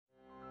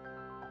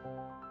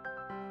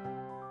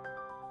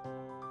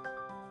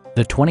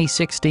The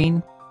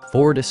 2016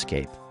 Ford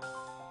Escape.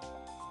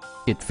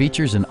 It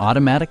features an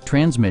automatic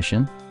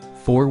transmission,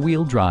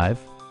 four-wheel drive,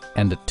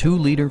 and a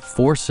 2-liter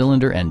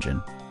 4-cylinder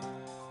engine.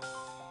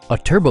 A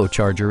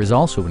turbocharger is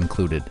also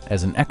included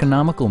as an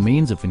economical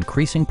means of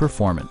increasing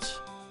performance.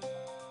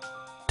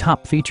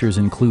 Top features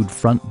include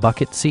front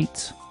bucket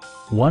seats,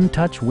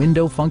 one-touch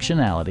window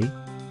functionality,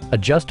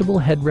 adjustable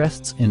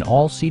headrests in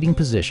all seating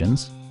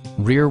positions,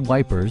 rear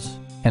wipers,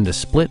 and a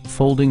split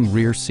folding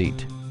rear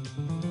seat.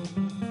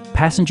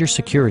 Passenger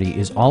security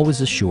is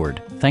always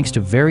assured thanks to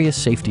various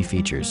safety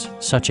features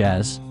such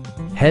as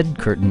head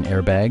curtain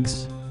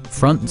airbags,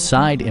 front and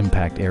side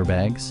impact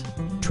airbags,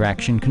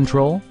 traction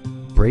control,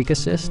 brake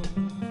assist,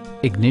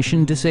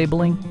 ignition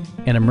disabling,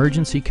 an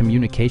emergency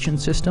communication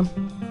system,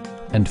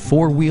 and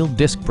 4-wheel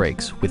disc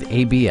brakes with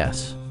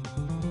ABS.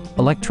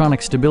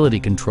 Electronic stability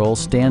control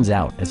stands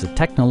out as a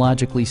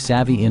technologically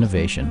savvy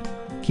innovation,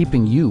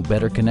 keeping you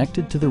better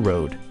connected to the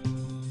road.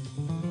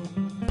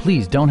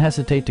 Please don't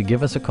hesitate to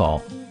give us a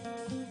call.